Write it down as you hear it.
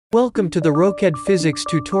Welcome to the ROQED Physics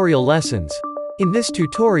tutorial lessons. In this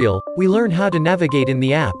tutorial, we learn how to navigate in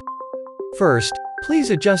the app. First, please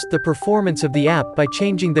adjust the performance of the app by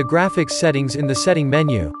changing the graphics settings in the setting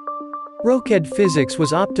menu. ROQED Physics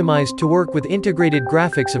was optimized to work with integrated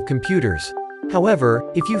graphics of computers.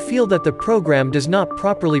 However, if you feel that the program does not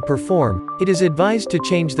properly perform, it is advised to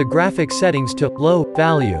change the graphics settings to low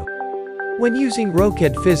value. When using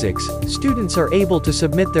ROQED Physics, students are able to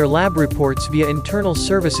submit their lab reports via internal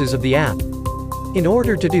services of the app. In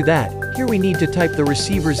order to do that, here we need to type the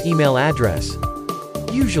receiver's email address.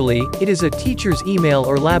 Usually, it is a teacher's email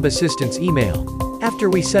or lab assistant's email. After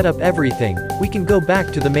we set up everything, we can go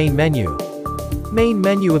back to the main menu. Main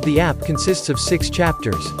menu of the app consists of 6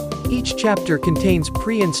 chapters. Each chapter contains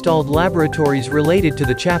pre-installed laboratories related to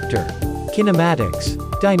the chapter: kinematics,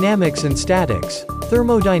 dynamics and statics,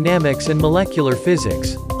 thermodynamics and molecular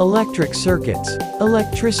physics, electric circuits,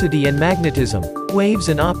 electricity and magnetism, waves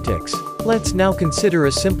and optics. Let's now consider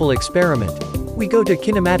a simple experiment. We go to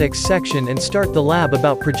kinematics section and start the lab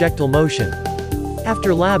about projectile motion.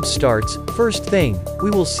 After lab starts, first thing we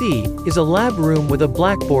will see is a lab room with a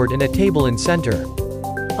blackboard and a table in center.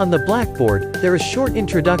 On the blackboard, there is short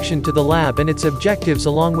introduction to the lab and its objectives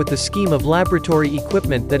along with the scheme of laboratory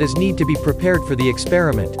equipment that is need to be prepared for the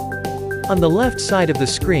experiment. On the left side of the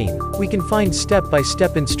screen, we can find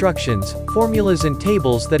step-by-step instructions, formulas and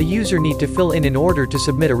tables that a user need to fill in order to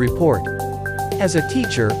submit a report. As a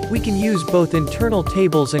teacher, we can use both internal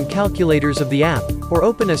tables and calculators of the app, or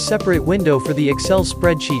open a separate window for the Excel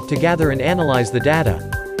spreadsheet to gather and analyze the data.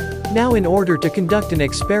 Now in order to conduct an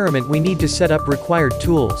experiment we need to set up required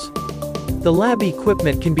tools. The lab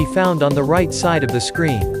equipment can be found on the right side of the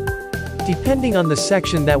screen. Depending on the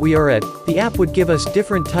section that we are at, the app would give us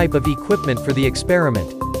different type of equipment for the experiment.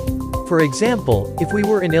 For example, if we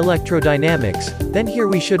were in electrodynamics, then here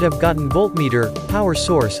we should have gotten voltmeter, power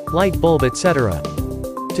source, light bulb, etc.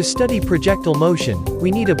 To study projectile motion,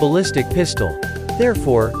 we need a ballistic pistol.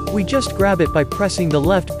 Therefore, we just grab it by pressing the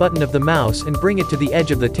left button of the mouse and bring it to the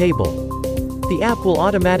edge of the table. The app will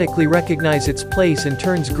automatically recognize its place and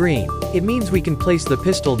turns green. It means we can place the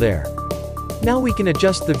pistol there. Now we can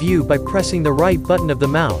adjust the view by pressing the right button of the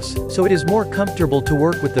mouse, so it is more comfortable to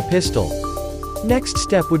work with the pistol. Next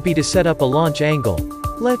step would be to set up a launch angle.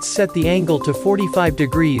 Let's set the angle to 45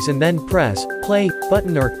 degrees and then press play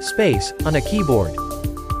button or space on a keyboard.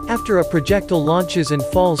 After a projectile launches and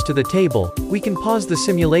falls to the table, we can pause the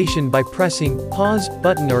simulation by pressing pause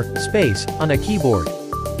button or space on a keyboard.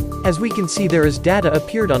 As we can see, there is data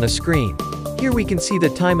appeared on a screen. Here we can see the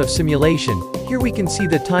time of simulation, here we can see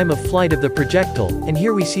the time of flight of the projectile, and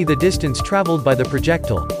here we see the distance traveled by the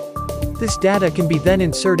projectile. This data can be then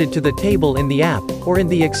inserted to the table in the app, or in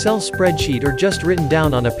the Excel spreadsheet, or just written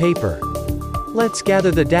down on a paper. Let's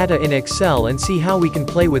gather the data in Excel and see how we can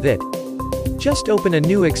play with it. Just open a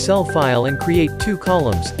new Excel file and create 2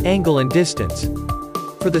 columns, angle and distance.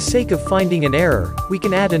 For the sake of finding an error, we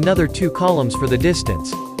can add another 2 columns for the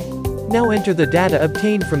distance. Now enter the data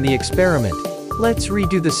obtained from the experiment. Let's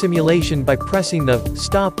redo the simulation by pressing the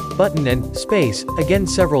stop button and space again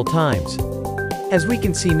several times. As we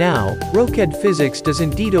can see now, ROQED Physics does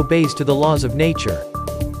indeed obeys to the laws of nature.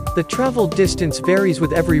 The traveled distance varies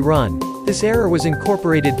with every run. This error was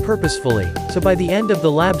incorporated purposefully, so by the end of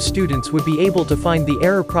the lab students would be able to find the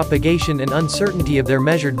error propagation and uncertainty of their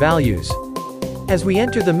measured values. As we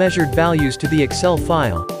enter the measured values to the Excel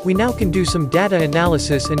file, we now can do some data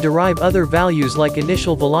analysis and derive other values like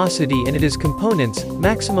initial velocity and its components,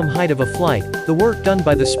 maximum height of a flight, the work done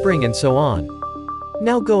by the spring and so on.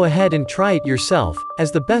 Now go ahead and try it yourself,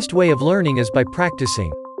 as the best way of learning is by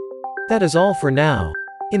practicing. That is all for now.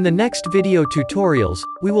 In the next video tutorials,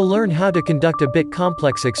 we will learn how to conduct a bit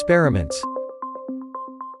complex experiments.